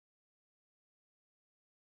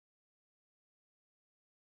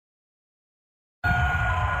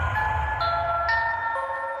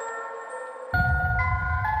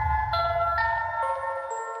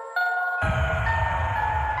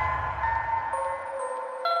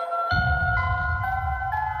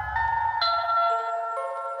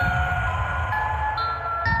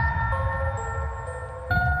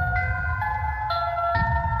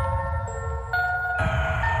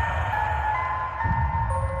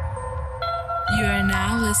You are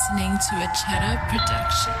now listening to a Shootas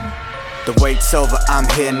production. The wait's over, I'm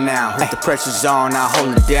here now. If the pressure's on, I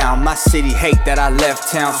hold it down. My city hate that I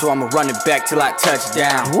left town, so I'ma run it back till I touch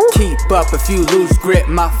down. Keep up if you lose grip,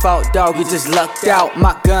 my fault, dog, you just lucked out.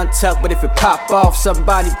 My gun tucked, but if it pop off,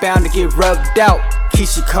 somebody bound to get rubbed out.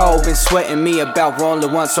 Keisha Cole been sweating me about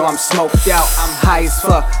rolling one, so I'm smoked out. I'm high as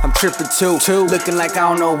fuck, I'm tripping too. Looking like I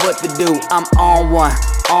don't know what to do. I'm on one,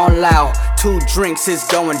 on loud. 2 drinks is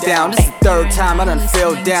going down. This is the 3rd time I done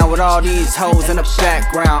fell down with all these hoes in the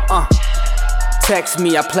background. Text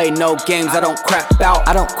me, I play no games, I don't crap out.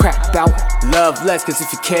 Love less, cause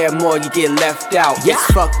if you care more, you get left out. It's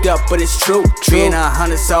fucked up, but it's true. Being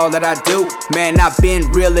 100's all that I do. Man, I've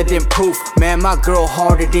been realer than proof. Man, my girl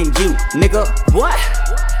harder than you, nigga. What?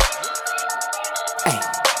 Ay.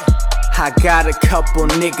 I got a couple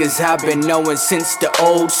niggas I've been knowing since the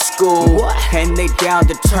old school. And they down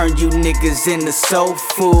to turn you niggas into soul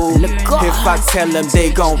food. If I tell them,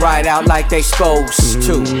 they gon' ride out like they supposed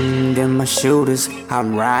to. Them my shooters,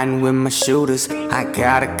 I'm riding with my shooters. I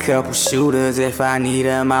got a couple shooters, if I need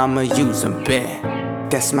them, I'ma use them,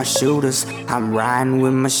 bet. That's my shooters, I'm riding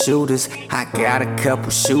with my shooters. I got a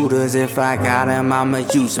couple shooters, if I got them, I'ma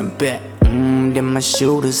use them, bet. Them my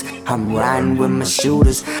shooters, I'm riding with my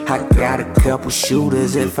shooters. I got a couple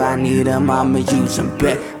shooters, if I need them, I'ma use them,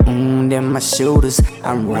 bet. Them my shooters,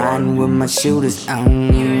 I'm riding with my shooters.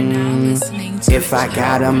 If I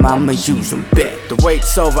got them, I'ma use them, bet. The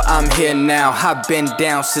wait's over, I'm here now. I've been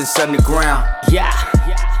down since underground.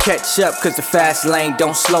 Catch up, cause the fast lane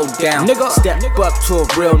don't slow down. Step up to a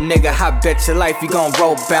real nigga, I bet your life you gon'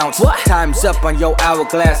 roll bounce. Time's up on your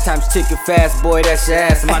hourglass, time's ticking fast, boy, that's your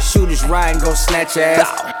ass. My shooters riding, gon' snatch your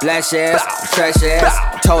ass, blast your ass, trash your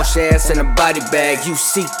ass, toss your ass in a body bag, you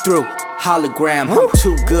see through. Hologram, I'm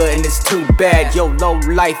too good and it's too bad. Yo, low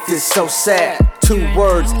life is so sad. 2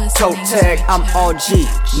 words, toe tag, I'm all G,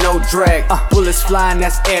 no drag. Bullets flying,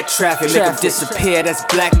 that's air traffic. Make them disappear, that's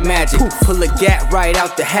black magic. Pull a gat right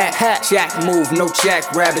out the hat. Jack move, no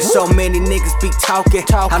jackrabbit. So many niggas be talking.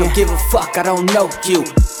 I don't give a fuck, I don't know you.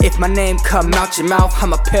 If my name come out your mouth,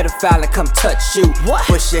 I'm a pedophile and come touch you.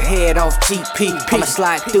 Push your head off GP, I'ma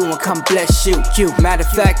slide through and come bless you. Matter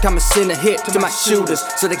of fact, I'ma send a hit to my shooters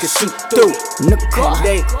so they can shoot through. And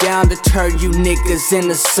they down to turn you niggas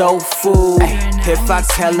into soul food. If I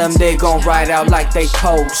tell them, they gon' ride out like they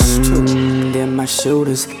supposed to. Them my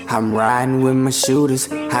shooters, I'm riding with my shooters.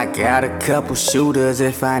 I got a couple shooters,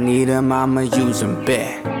 if I need them, I'ma use them,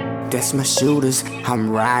 bet. That's my shooters, I'm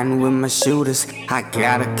riding with my shooters. I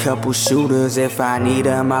got a couple shooters, if I need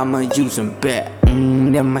them, I'ma use them, bet.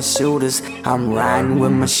 Them my shooters, I'm riding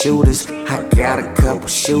with my shooters. I got a couple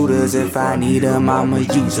shooters, if I need them, I'ma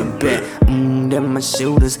use them, bet. Them my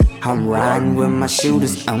shooters, I'm riding with my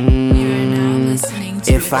shooters.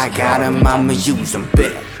 If I got them, I'ma use them,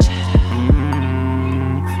 bet.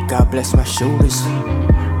 God bless my shooters.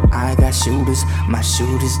 I got shooters, my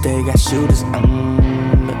shooters, they got shooters.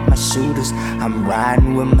 My shooters, I'm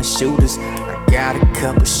riding with my shooters. I got a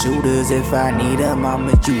couple shooters, if I need them,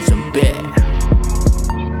 I'ma use them, bet.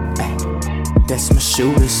 That's my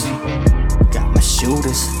shooters, got my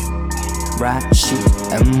shooters. Ride, shoot,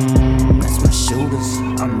 that's my shooters.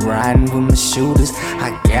 I'm riding with my shooters.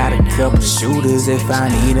 I got a couple shooters, if I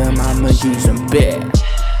need them, I'ma use them, bet.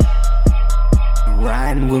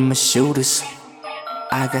 Riding with my shooters.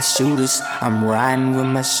 I got shooters, I'm riding with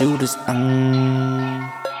my shooters.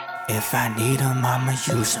 If I need them, I'ma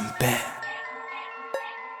use them, bet.